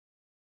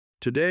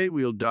Today,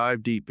 we'll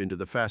dive deep into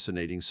the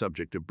fascinating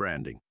subject of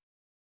branding.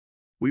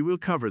 We will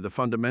cover the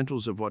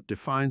fundamentals of what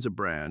defines a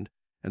brand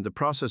and the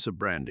process of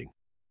branding,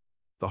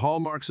 the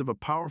hallmarks of a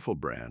powerful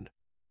brand,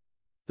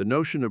 the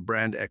notion of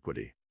brand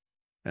equity,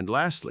 and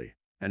lastly,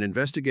 an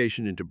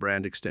investigation into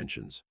brand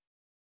extensions.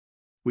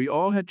 We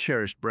all had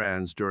cherished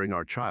brands during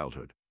our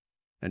childhood,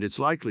 and it's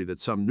likely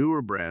that some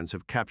newer brands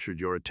have captured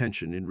your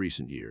attention in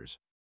recent years.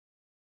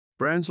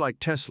 Brands like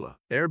Tesla,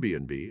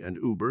 Airbnb, and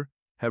Uber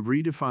have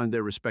redefined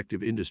their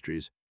respective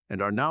industries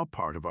and are now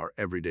part of our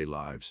everyday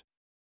lives.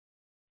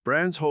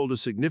 Brands hold a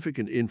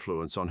significant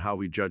influence on how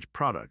we judge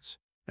products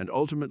and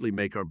ultimately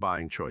make our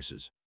buying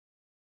choices.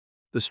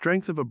 The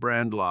strength of a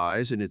brand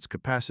lies in its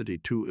capacity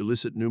to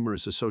elicit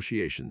numerous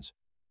associations,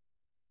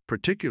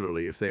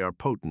 particularly if they are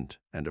potent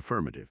and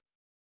affirmative.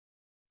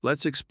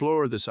 Let's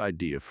explore this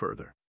idea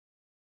further.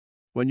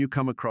 When you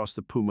come across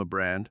the Puma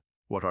brand,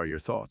 what are your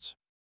thoughts?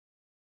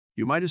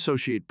 You might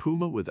associate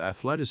Puma with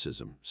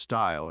athleticism,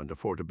 style, and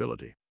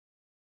affordability.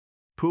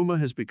 Puma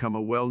has become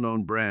a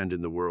well-known brand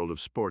in the world of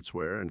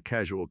sportswear and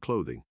casual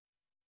clothing,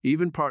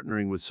 even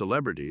partnering with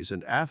celebrities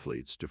and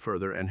athletes to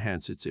further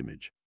enhance its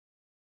image.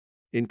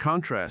 In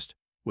contrast,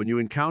 when you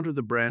encounter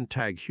the brand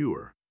Tag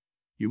Heuer,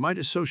 you might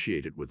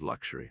associate it with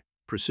luxury,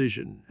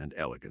 precision, and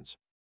elegance.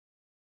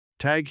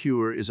 Tag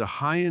Heuer is a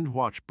high-end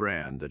watch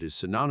brand that is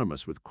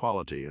synonymous with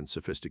quality and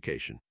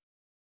sophistication.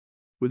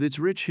 With its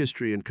rich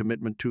history and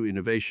commitment to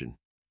innovation,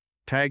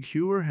 Tag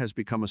Heuer has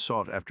become a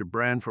sought-after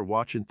brand for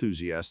watch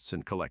enthusiasts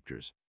and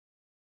collectors.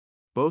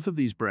 Both of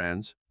these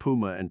brands,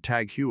 Puma and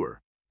Tag Heuer,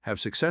 have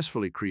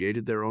successfully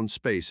created their own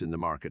space in the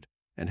market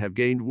and have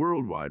gained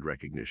worldwide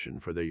recognition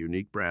for their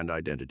unique brand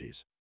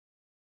identities.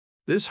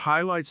 This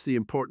highlights the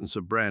importance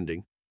of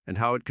branding and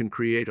how it can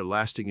create a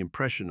lasting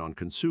impression on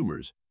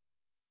consumers,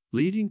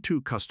 leading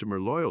to customer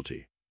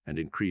loyalty and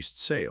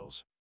increased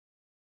sales.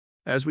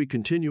 As we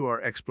continue our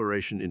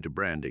exploration into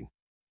branding,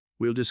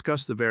 we'll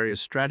discuss the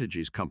various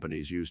strategies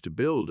companies use to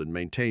build and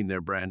maintain their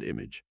brand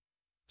image,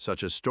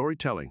 such as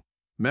storytelling,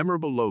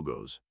 memorable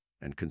logos,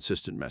 and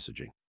consistent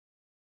messaging.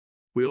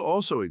 We'll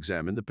also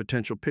examine the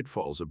potential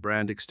pitfalls of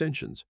brand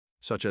extensions,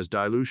 such as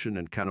dilution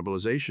and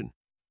cannibalization,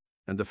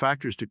 and the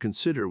factors to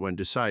consider when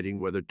deciding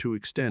whether to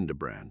extend a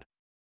brand.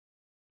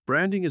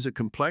 Branding is a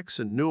complex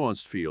and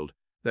nuanced field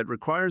that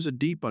requires a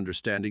deep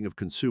understanding of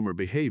consumer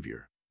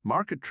behavior,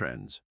 market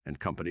trends, and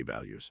company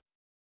values.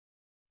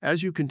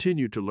 As you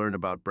continue to learn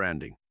about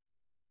branding,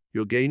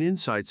 you'll gain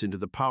insights into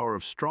the power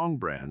of strong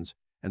brands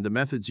and the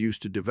methods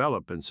used to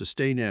develop and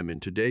sustain them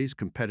in today's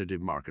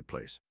competitive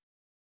marketplace.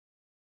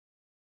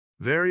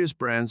 Various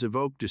brands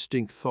evoke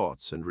distinct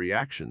thoughts and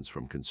reactions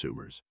from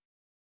consumers.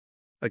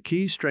 A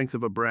key strength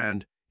of a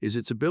brand is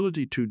its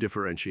ability to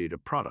differentiate a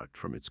product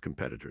from its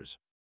competitors.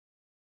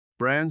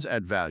 Brands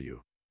add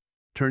value,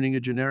 turning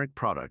a generic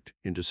product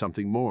into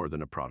something more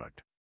than a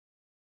product.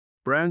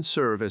 Brands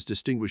serve as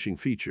distinguishing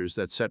features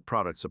that set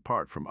products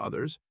apart from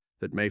others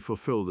that may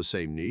fulfill the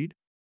same need.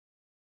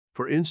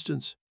 For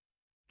instance,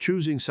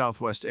 choosing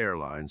Southwest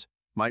Airlines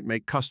might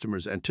make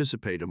customers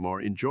anticipate a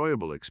more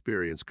enjoyable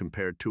experience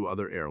compared to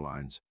other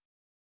airlines.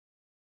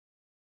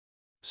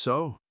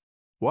 So,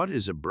 what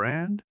is a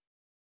brand?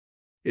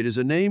 It is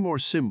a name or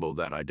symbol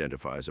that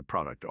identifies a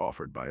product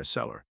offered by a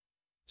seller,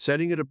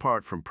 setting it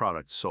apart from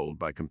products sold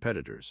by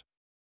competitors.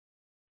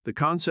 The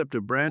concept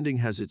of branding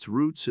has its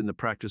roots in the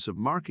practice of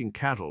marking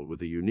cattle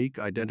with a unique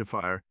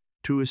identifier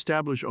to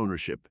establish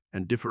ownership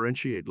and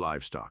differentiate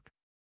livestock.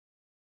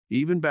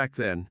 Even back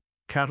then,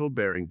 cattle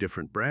bearing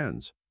different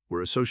brands were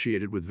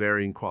associated with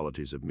varying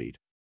qualities of meat.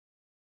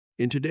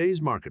 In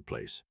today's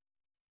marketplace,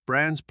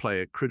 brands play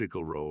a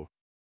critical role.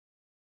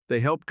 They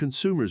help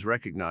consumers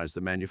recognize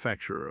the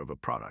manufacturer of a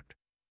product,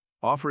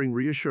 offering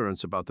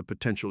reassurance about the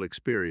potential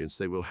experience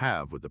they will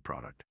have with the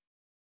product.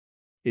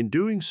 In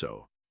doing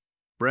so,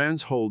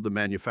 brands hold the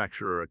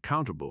manufacturer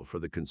accountable for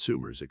the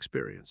consumer's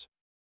experience.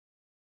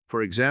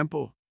 For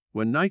example,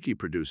 when Nike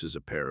produces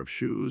a pair of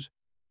shoes,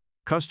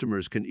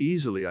 customers can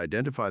easily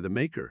identify the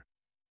maker,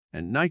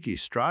 and Nike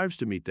strives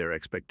to meet their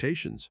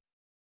expectations.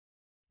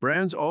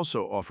 Brands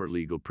also offer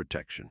legal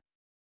protection.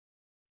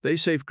 They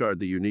safeguard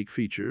the unique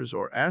features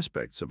or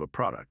aspects of a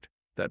product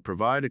that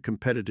provide a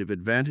competitive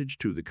advantage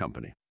to the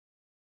company.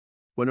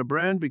 When a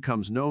brand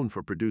becomes known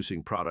for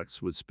producing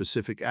products with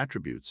specific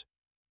attributes,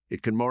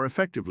 it can more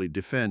effectively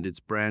defend its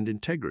brand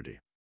integrity.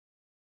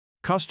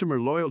 Customer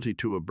loyalty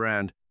to a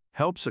brand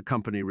helps a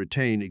company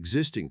retain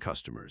existing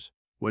customers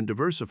when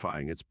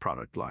diversifying its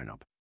product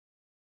lineup.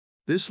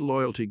 This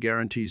loyalty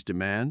guarantees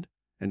demand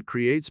and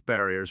creates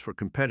barriers for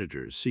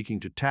competitors seeking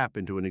to tap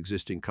into an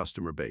existing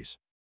customer base.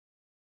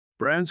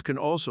 Brands can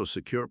also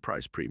secure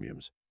price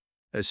premiums,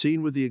 as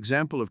seen with the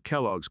example of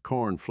Kellogg's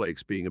Corn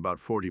Flakes being about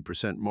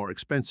 40% more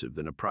expensive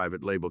than a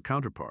private label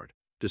counterpart,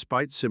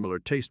 despite similar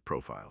taste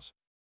profiles.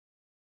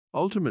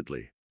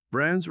 Ultimately,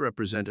 brands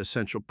represent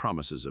essential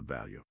promises of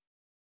value.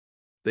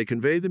 They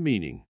convey the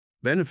meaning,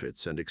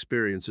 benefits, and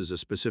experiences a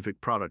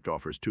specific product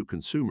offers to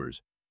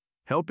consumers,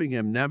 helping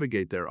them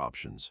navigate their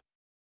options.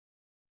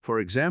 For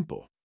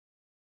example,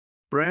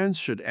 Brands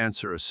should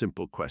answer a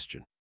simple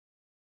question.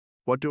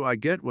 What do I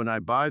get when I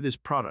buy this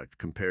product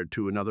compared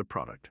to another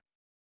product?